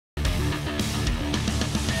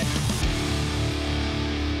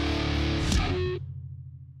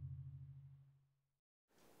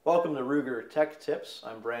Welcome to Ruger Tech Tips.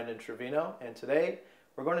 I'm Brandon Trevino, and today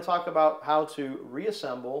we're going to talk about how to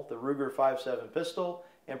reassemble the Ruger-57 pistol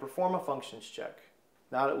and perform a functions check.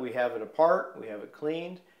 Now that we have it apart, we have it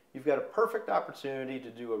cleaned, you've got a perfect opportunity to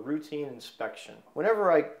do a routine inspection.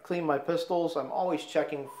 Whenever I clean my pistols, I'm always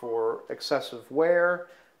checking for excessive wear.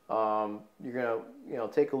 You're going to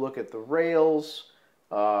take a look at the rails.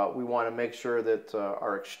 We want to make sure that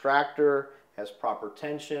our extractor has proper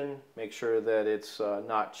tension, make sure that it's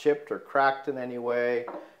not chipped or cracked in any way.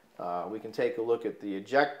 We can take a look at the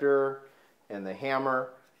ejector and the hammer.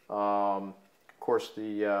 Of course,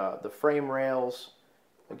 the frame rails.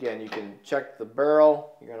 Again, you can check the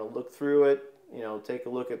barrel. You're going to look through it, take a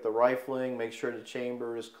look at the rifling, make sure the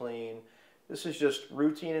chamber is clean. This is just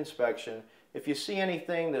routine inspection. If you see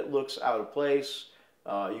anything that looks out of place,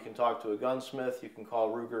 you can talk to a gunsmith, you can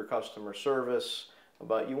call Ruger customer service,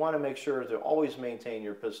 but you want to make sure to always maintain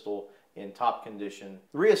your pistol in top condition.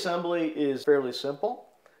 The reassembly is fairly simple.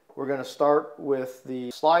 We're going to start with the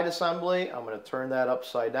slide assembly. I'm going to turn that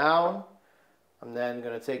upside down. I'm then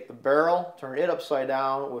going to take the barrel, turn it upside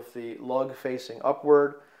down with the lug facing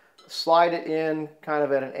upward, slide it in kind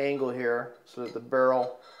of at an angle here so that the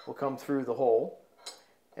barrel will come through the hole.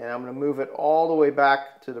 And I'm going to move it all the way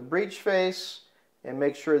back to the breech face and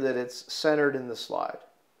make sure that it's centered in the slide.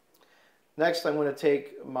 Next, I'm going to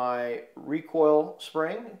take my recoil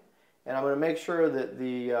spring and I'm going to make sure that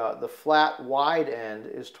the flat wide end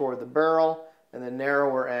is toward the barrel and the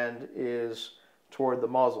narrower end is toward the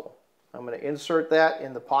muzzle. I'm going to insert that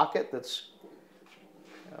in the pocket that's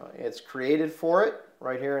it's created for it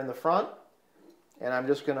right here in the front, and I'm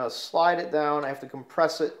just going to slide it down. I have to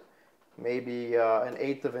compress it maybe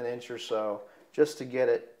 1/8 of an inch or so just to get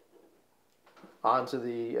it onto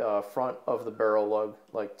the front of the barrel lug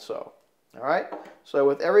like so. All right, so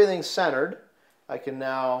with everything centered, I can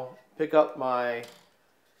now pick up my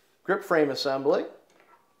grip frame assembly,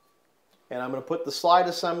 and I'm going to put the slide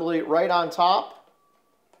assembly right on top.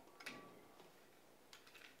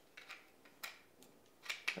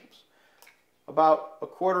 About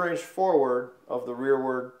 1/4 inch forward of the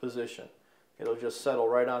rearward position. It'll just settle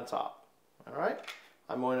right on top. All right,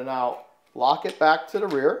 I'm going to now lock it back to the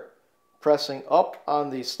rear, pressing up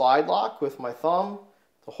on the slide lock with my thumb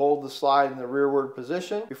to hold the slide in the rearward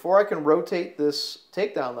position. Before I can rotate this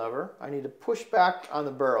takedown lever, I need to push back on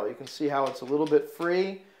the barrel. You can see how it's a little bit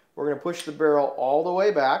free. We're going to push the barrel all the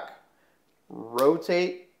way back,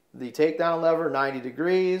 rotate the takedown lever 90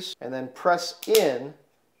 degrees, and then press in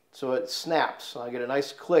so it snaps. So I get a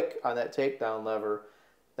nice click on that takedown lever.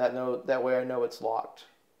 That way I know it's locked.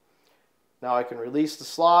 Now I can release the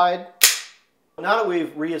slide. Now that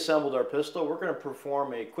we've reassembled our pistol, we're going to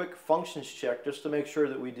perform a quick functions check just to make sure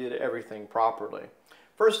that we did everything properly.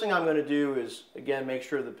 First thing I'm going to do is, again, make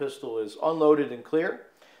sure the pistol is unloaded and clear.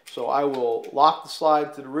 So I will lock the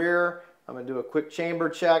slide to the rear. I'm going to do a quick chamber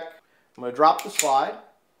check. I'm going to drop the slide.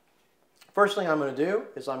 First thing I'm going to do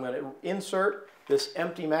is I'm going to insert this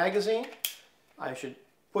empty magazine. I should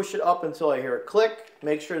push it up until I hear a click.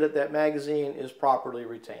 Make sure that that magazine is properly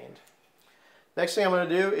retained. Next thing I'm going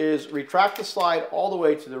to do is retract the slide all the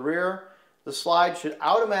way to the rear. The slide should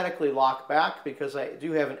automatically lock back because I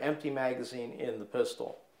do have an empty magazine in the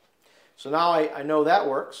pistol. So now I know that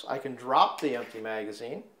works. I can drop the empty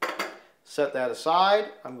magazine, set that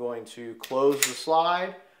aside. I'm going to close the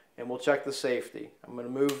slide and we'll check the safety. I'm going to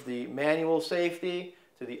move the manual safety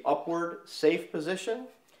to the upward safe position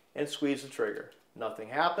and squeeze the trigger. Nothing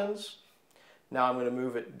happens. Now I'm going to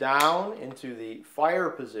move it down into the fire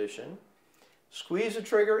position, squeeze the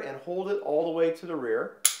trigger and hold it all the way to the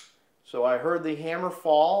rear. So I heard the hammer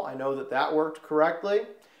fall. I know that that worked correctly.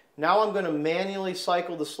 Now I'm going to manually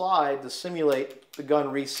cycle the slide to simulate the gun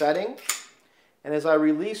resetting. And as I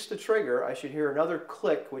release the trigger, I should hear another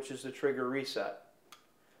click, which is the trigger reset.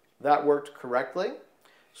 That worked correctly.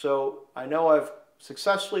 So I know I've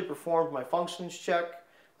successfully performed my functions check.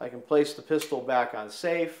 I can place the pistol back on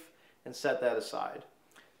safe and set that aside.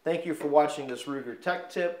 Thank you for watching this Ruger Tech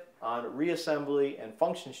Tip on reassembly and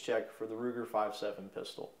functions check for the Ruger-57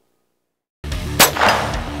 pistol.